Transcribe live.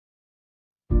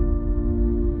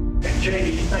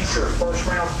Jay, do you think you're a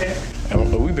first-round pick?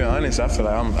 We've been honest, I feel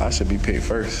like I should be picked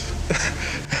first.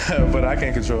 But I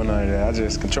can't control none of that. I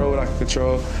just control what I can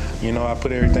control. You know, I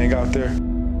put everything out there.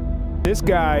 This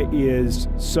guy is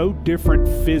so different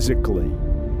physically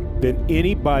than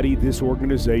anybody this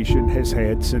organization has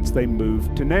had since they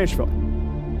moved to Nashville.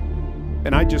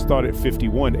 And I just thought at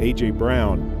 51, A.J.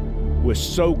 Brown was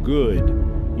so good,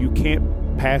 you can't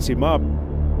pass him up.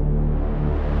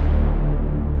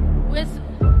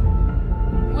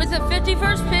 With the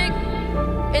 51st pick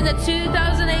in the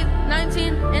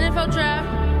 2019 NFL Draft,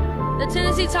 the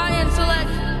Tennessee Titans select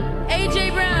A.J.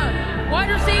 Brown,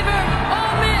 wide receiver,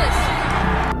 Ole Miss.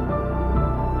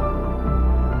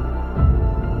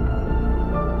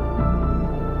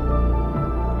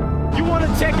 You want to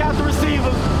check out the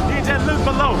receivers? You just look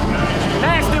below.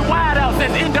 Nasty wideouts,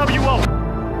 that's NWO.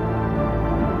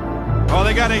 Oh,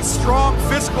 they got a strong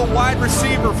physical wide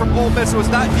receiver from Ole Miss. It was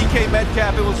not DK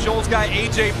Metcalf. It was Joel's guy,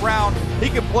 A.J. Brown. He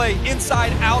can play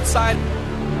inside, outside.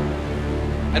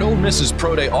 At Ole Miss's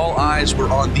Pro Day, all eyes were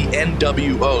on the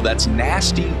NWO. That's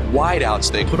nasty wideouts.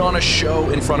 They put on a show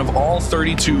in front of all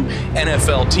 32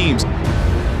 NFL teams.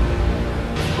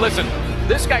 Listen,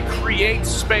 this guy creates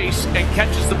space and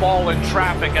catches the ball in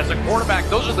traffic. As a quarterback,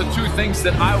 those are the two things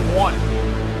that I want.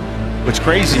 What's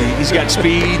crazy, he's got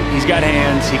speed, he's got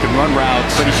hands, he can run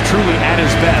routes, but he's truly at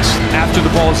his best after the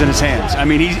ball is in his hands. I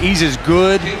mean, he's as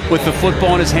good with the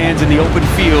football in his hands in the open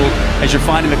field as you're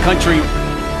finding in the country.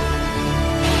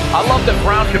 I love that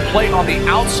Brown can play on the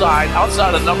outside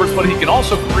of numbers, but he can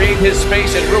also create his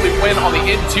space and really win on the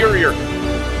interior.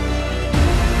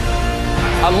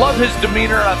 I love his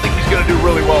demeanor, and I think he's going to do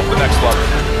really well at the next level.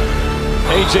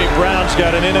 A.J. Brown's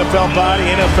got an NFL body,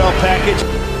 NFL package.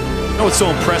 You know what's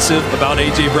so impressive about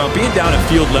A.J. Brown? Being down at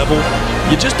field level,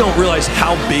 you just don't realize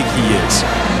how big he is.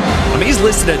 I mean, he's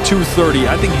listed at 230.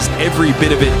 I think he's every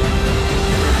bit of it.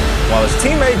 While his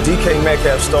teammate DK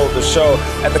Metcalf stole the show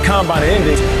at the Combine in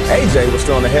Indy, A.J. was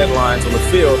still in the headlines on the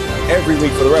field every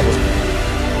week for the Rebels.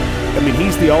 I mean,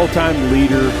 he's the all-time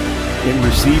leader in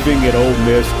receiving at Ole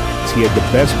Miss. He had the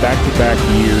best back-to-back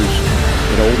years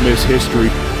in Ole Miss history.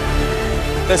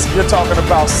 Listen, you're talking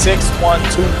about 6'1",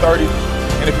 230.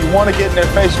 And if you want to get in their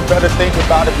face, you better think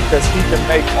about it because he can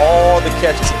make all the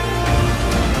catches.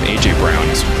 A.J. Brown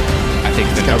is, I think,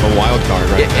 the kind of a wild card,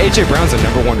 right? A.J. Brown's the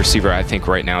 #1 receiver, I think,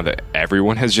 right now that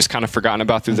everyone has just kind of forgotten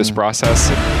about through this process.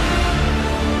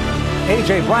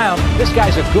 A.J. Brown, this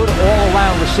guy's a good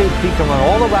all-around receiver. He can run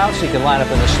all the routes. He can line up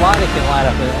in the slot. He can line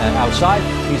up outside.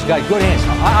 He's got good hands.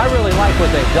 I really like what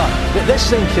they've done. This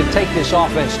thing should take this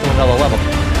offense to another level.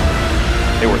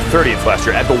 They were 30th last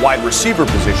year at the wide receiver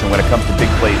position when it comes to big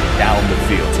plays down the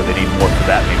field, so they need more for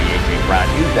that. Maybe A.J. Brown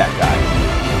is that guy.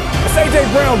 What's A.J.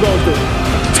 Brown going to do?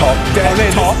 Talk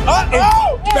that talk.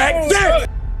 Back there.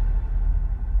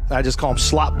 I just call him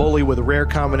slot bully with a rare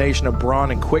combination of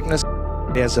brawn and quickness.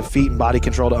 He has the feet and body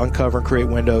control to uncover and create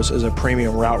windows as a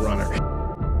premium route runner.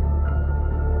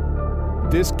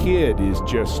 This kid is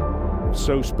just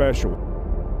so special.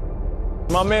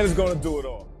 My man is going to do it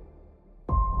all.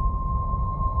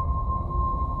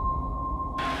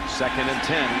 2nd and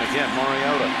 10. Again,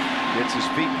 Mariota gets his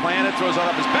feet planted, throws it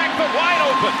up his back foot, wide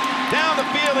open. Down the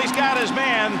field, he's got his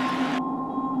man.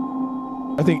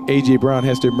 I think A.J. Brown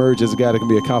has to emerge as a guy that can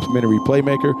be a complimentary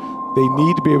playmaker. They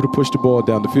need to be able to push the ball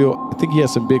down the field. I think he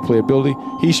has some big playability.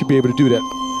 He should be able to do that.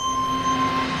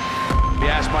 He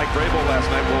asked Mike Vrabel last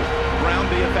night, will Brown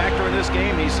be a factor in this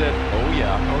game? He said, oh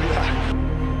yeah. Oh yeah.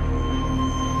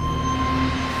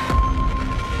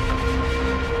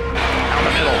 Down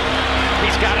the middle.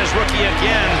 He's got his rookie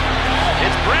again.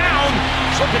 It's Brown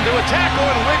slipping to a tackle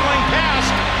and wiggling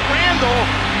past Randall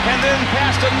and then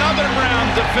past another Brown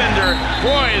defender.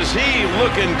 Boy, is he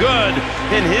looking good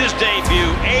in his debut.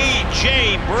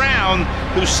 A.J. Brown,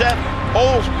 who set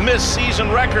Ole Miss season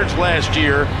records last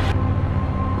year.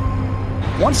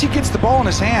 Once he gets the ball in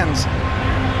his hands,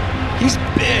 he's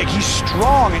big, he's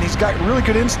strong, and he's got really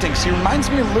good instincts. He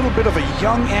reminds me a little bit of a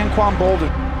young Anquan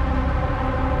Boldin.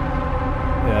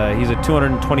 He's a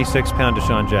 226-pound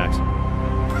Deshaun Jackson.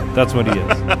 That's what he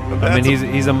is. I mean,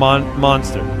 he's a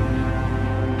monster.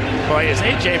 Boy, is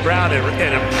A.J. Brown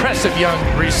an impressive young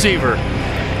receiver.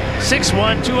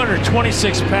 6'1",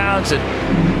 226 pounds, and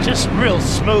just real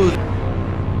smooth.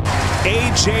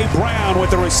 A.J. Brown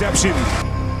with the reception.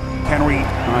 Henry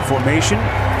on formation.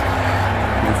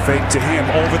 And fake to him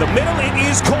over the middle. It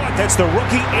is caught. That's the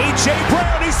rookie A.J.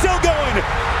 Brown. He's still going.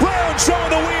 Brown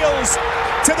showing the wheels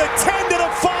to the 10 to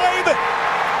the 5.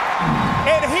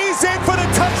 And he's in for the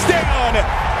touchdown.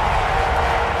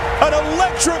 An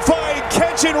electrifying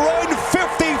catch and run,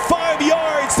 55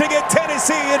 yards to get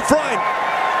Tennessee in front.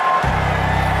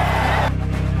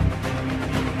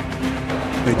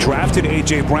 They drafted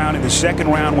A.J. Brown in the second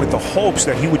round with the hopes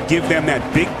that he would give them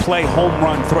that big play home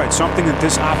run threat, something that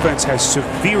this offense has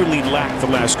severely lacked the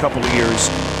last couple of years.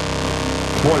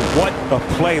 Boy, what a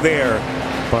play there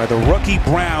by the rookie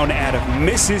Brown out of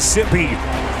Mississippi.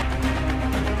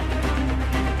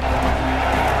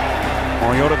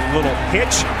 Mariota, the little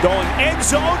hitch, going end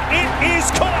zone. It is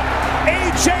caught.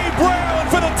 A.J. Brown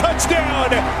for the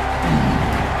touchdown.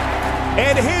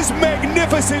 And his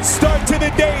magnificent start to the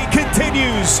day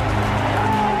continues.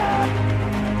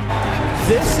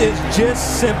 This is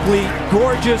just simply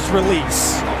gorgeous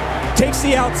release. Takes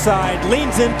the outside,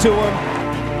 leans into him.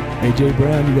 A.J.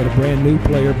 Brown, you got a brand new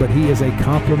player, but he is a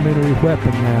complementary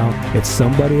weapon now. It's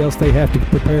somebody else they have to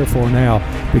prepare for now,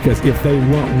 because if they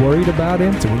weren't worried about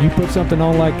him, so when you put something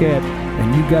on like that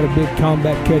and you've got a big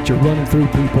combat catcher running through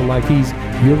people like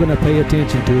you're going to pay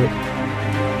attention to it.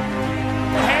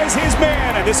 Has his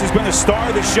man, and this has been the star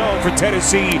of the show for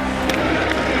Tennessee.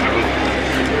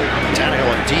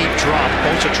 Tannehill, a deep drop.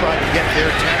 Bosa tried to get there.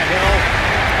 Tannehill.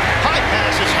 High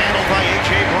pass is handled by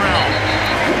A.J. Brown.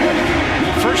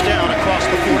 First down across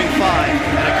the 45,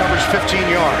 and it covers 15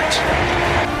 yards.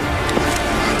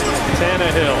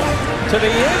 Tannehill to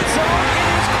the end zone.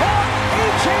 It's caught.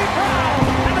 A.J. Brown,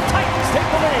 and the Titans take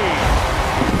the lead.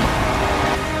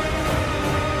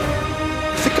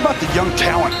 Think about the young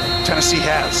talent Tennessee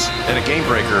has. And a game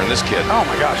breaker in this kid. Oh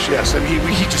my gosh, yes. I mean,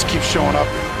 he just keeps showing up.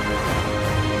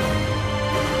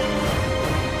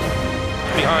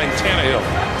 Behind Tannehill.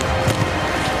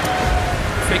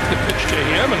 Fake the pitch to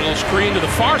him, and a little screen to the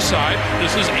far side.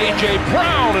 This is A.J.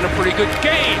 Brown in a pretty good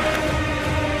game.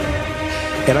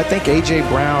 And I think A.J.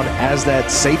 Brown, as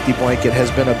that safety blanket, has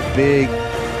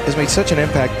made such an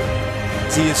impact.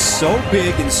 He is so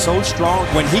big and so strong.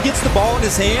 When he gets the ball in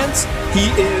his hands,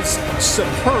 he is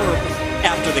superb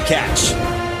after the catch.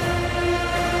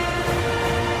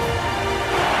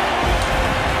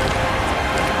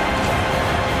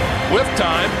 Whiff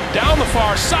time, down the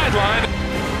far sideline.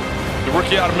 The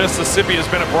rookie out of Mississippi has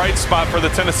been a bright spot for the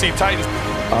Tennessee Titans.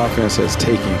 Offense has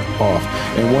taken off.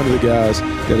 And one of the guys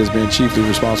that has been chiefly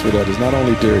responsible for that is not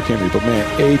only Derrick Henry, but man,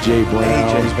 A.J. Brown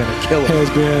has been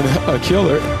a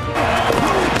killer.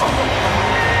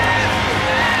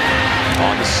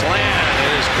 On the slant,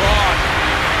 it is caught.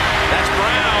 That's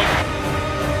Brown.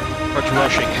 Much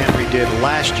rushing Henry did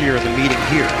last year in the meeting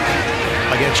here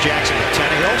against Jacksonville.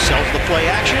 Tannehill sells the play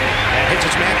action and hits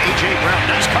his man A.J. Brown.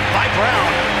 Nice cut by Brown.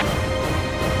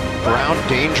 Brown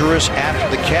dangerous after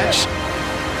the catch.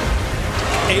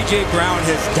 A.J. Brown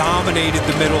has dominated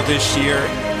the middle this year.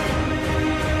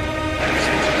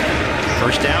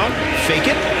 First down, fake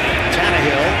it.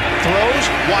 Tannehill throws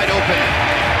wide open.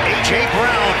 A.J.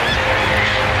 Brown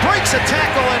breaks a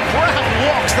tackle, and Brown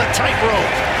walks the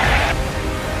tightrope.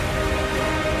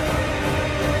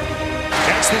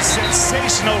 That's the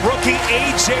sensational rookie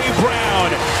A.J.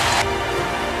 Brown.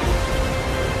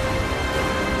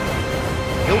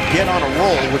 He'll get on a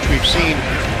roll, which we've seen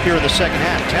here in the second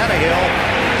half. Tannehill,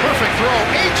 perfect throw.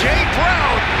 A.J.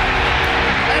 Brown.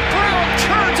 And Brown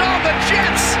turns on the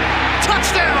Jets.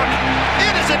 Touchdown.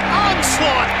 It is an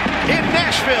onslaught in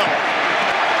Nashville.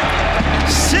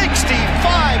 65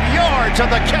 yards on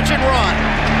the catch and run.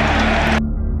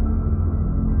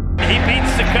 He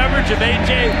beats the coverage of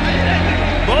A.J.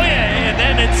 Boye, and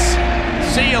then it's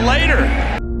see you later.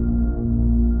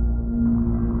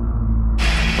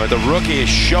 But the rookie is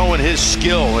showing his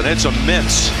skill, and it's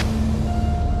immense.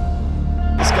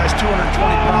 This guy's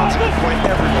 220 pounds and can play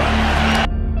everywhere.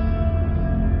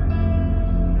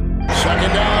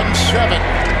 Second down, 7.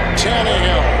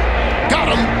 Tannehill. Got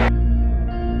him.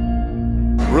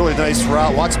 Really nice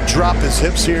route. Watch him drop his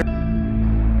hips here.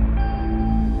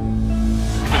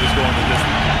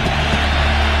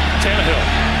 Tannehill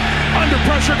under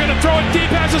pressure, going to throw it deep,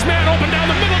 has his man open down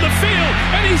the middle of the field,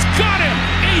 and he's got him.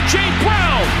 A.J.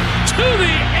 Brown to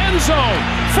the end zone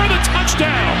for the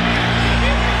touchdown.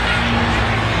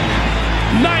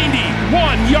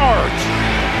 91 yards.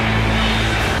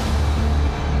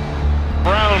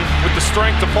 Brown with the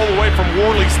strength to pull away from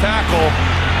Worley's tackle.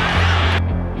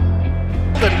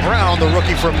 Then Brown, the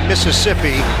rookie from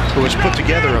Mississippi, who has put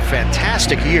together a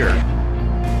fantastic year.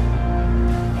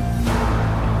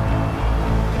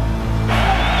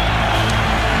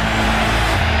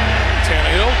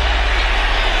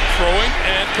 Throwing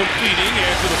and completing,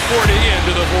 and to the 40 and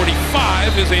to the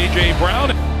 45 is A.J. Brown.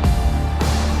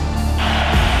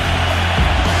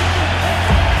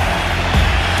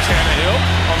 Tannehill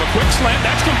on the quick slant,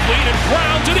 that's complete, and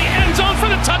Brown to the end zone for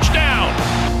the touchdown.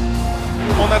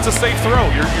 Well, that's a safe throw.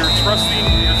 You're trusting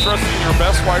your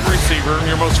best wide receiver,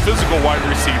 your most physical wide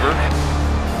receiver.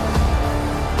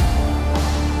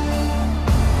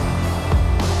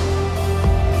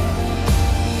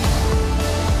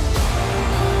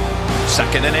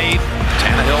 2nd and 8.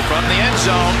 Tannehill from the end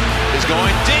zone is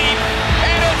going deep,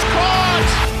 and it's caught!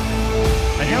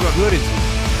 And how good is he?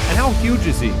 And how huge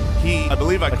is he? I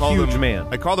believe I called huge him man.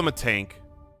 I called him a tank,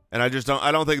 and I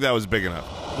don't think that was big enough.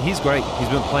 He's great. He's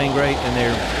been playing great, and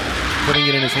they're putting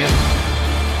it in his hands.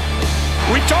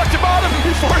 We talked about him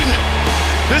before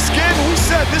this game. We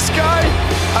said this guy,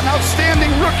 an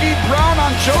outstanding rookie. Brown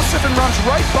on Joseph and runs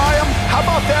right by him. How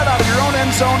about that out of your own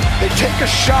end zone? They take a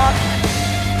shot.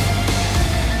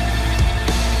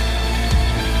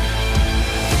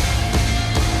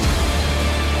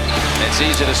 It's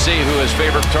easy to see who his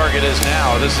favorite target is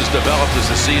now. This has developed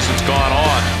as the season's gone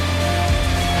on.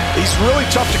 He's really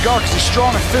tough to guard because he's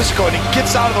strong and physical, and he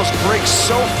gets out of those breaks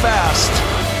so fast.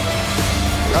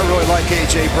 I really like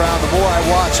A.J. Brown. The more I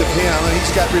watch of him, and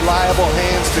he's got reliable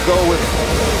hands to go with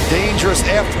dangerous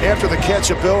after the catch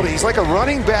ability. He's like a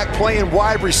running back playing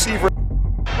wide receiver.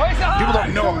 People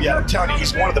don't know him yet. I'm telling you,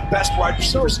 he's one of the best wide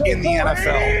receivers in the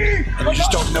NFL. And you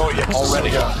just don't know it yet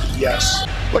already. Yes.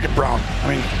 Look at Brown. I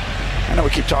mean, I know we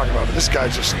keep talking about it, but this guy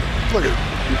just, look at him.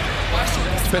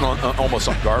 It's been almost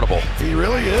unguardable. He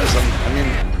really is. I mean,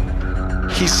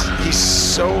 he's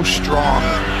so strong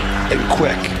and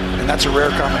quick, and that's a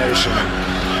rare combination.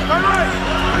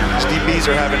 These DBs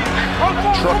are having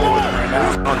trouble with him right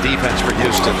now. On defense for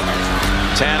Houston.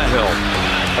 Tannehill,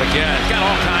 again, got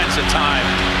all kinds of time.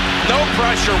 No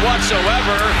pressure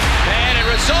whatsoever, and it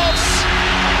results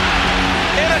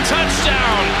in a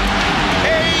touchdown.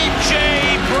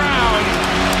 A.J. Brown.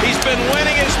 He's been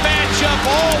winning his matchup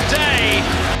all day.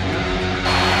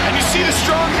 And you see the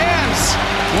strong hands.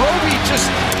 Roby just,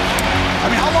 I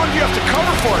mean, how long do you have to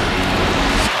cover for it?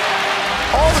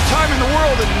 All the time in the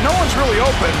world, and no one's really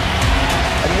open.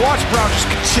 And watch Brown just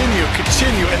continue,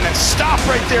 and then stop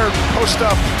right there, post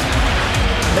up.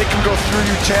 Make him go through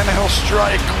you. Tannehill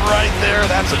strike right there.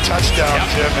 That's a touchdown,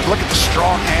 Jim. And look at the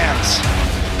strong hands.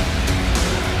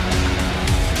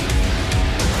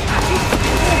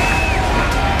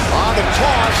 On the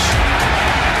toss.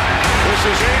 This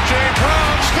is A.J.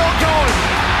 Brown still going.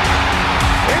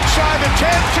 Inside the 10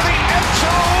 to the end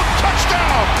zone.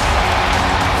 Touchdown.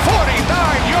 49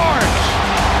 yards.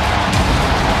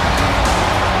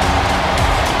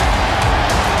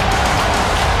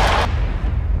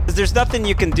 There's nothing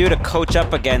you can do to coach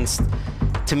up against,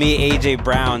 to me, A.J.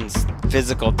 Brown's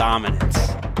physical dominance.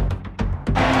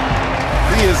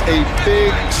 He is a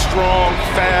big, strong,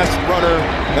 fast runner.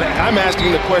 And I'm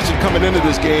asking the question coming into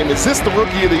this game, is this the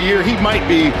Rookie of the Year? He might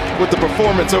be with the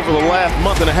performance over the last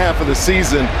month and a half of the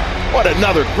season. What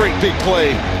another great big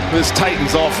play for this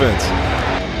Titans offense.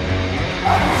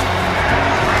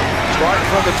 Starting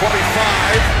from the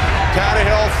 25,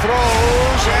 Tannehill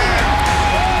throws, and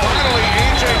finally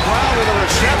A.J. Brown with a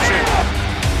reception.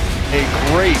 A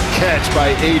great catch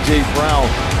by A.J. Brown.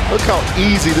 Look how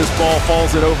easy this ball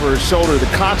falls in over his shoulder. The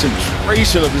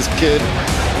concentration of this kid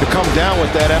to come down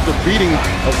with that after beating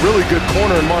a really good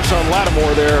corner in Marshawn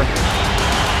Lattimore there.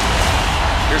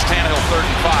 Here's Tannehill, 3rd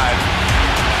and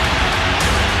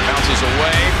 5. Bounces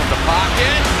away from the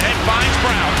pocket and finds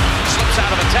Brown. Slips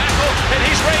out of a tackle, and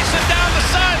he's racing down the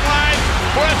sideline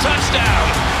for a touchdown.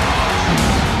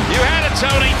 You had it,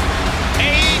 Tony.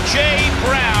 A.J.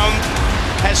 Brown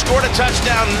has scored a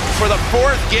touchdown for the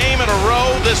 4th game in a row.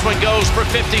 This one goes for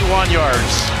 51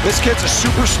 yards. This kid's a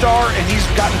superstar, and he's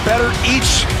gotten better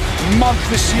each month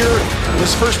this year.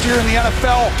 His first year in the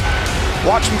NFL.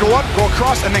 Watch him go up, go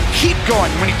across, and then keep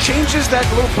going. When he changes that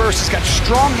little burst, he's got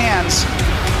strong hands,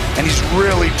 and he's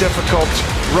really difficult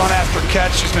run after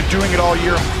catch. He's been doing it all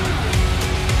year.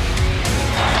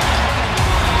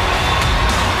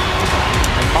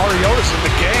 And Mariota's in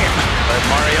the game. And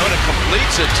Mariota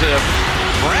completes it to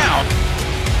Brown.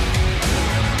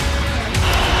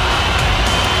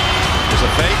 There's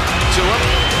a fake to him.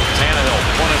 Tannehill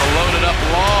wanted to load it up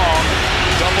long.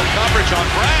 Double coverage on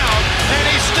Brown, and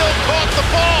he still caught the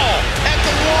ball at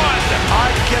the 1. I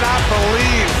cannot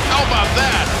believe. How about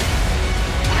that?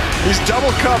 He's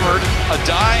double covered.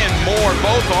 Addae and Moore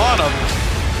both on him.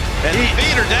 And his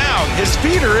feet are down. His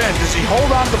feet are in. Does he hold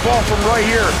on to the ball from right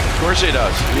here? Of course he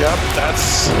does. Yep,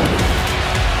 that's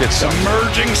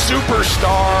emerging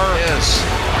superstar. Yes.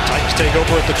 Titans take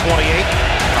over at the 28.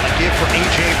 On a give for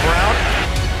A.J. Brown.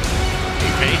 He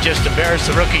may just embarrass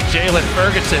the rookie Jalen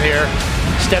Ferguson here.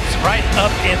 Steps right up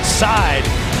inside.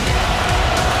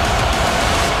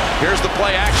 Here's the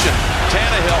play action.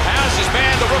 Tannehill has his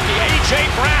man, the rookie A.J.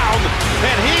 Brown,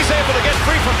 and he's able to get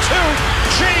free from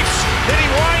 2. Chiefs, and he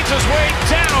winds his way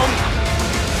down.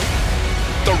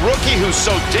 The rookie who's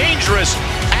so dangerous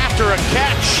after a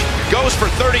catch goes for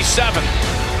 37.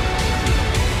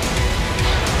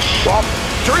 Well,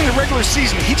 during the regular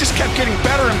season, he just kept getting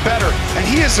better and better. And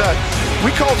he is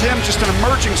we called him just an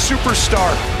emerging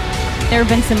superstar. There have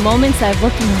been some moments I've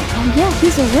looked and like, oh yeah,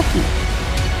 he's a rookie.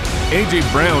 A.J.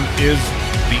 Brown is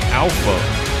the alpha.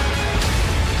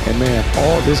 And man,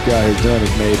 all this guy has done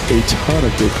is made a ton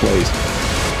of big plays.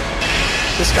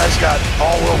 This guy's got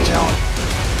all-world talent.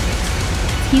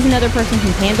 He's another person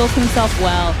who handles himself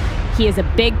well. He is a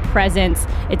big presence.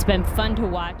 It's been fun to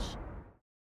watch.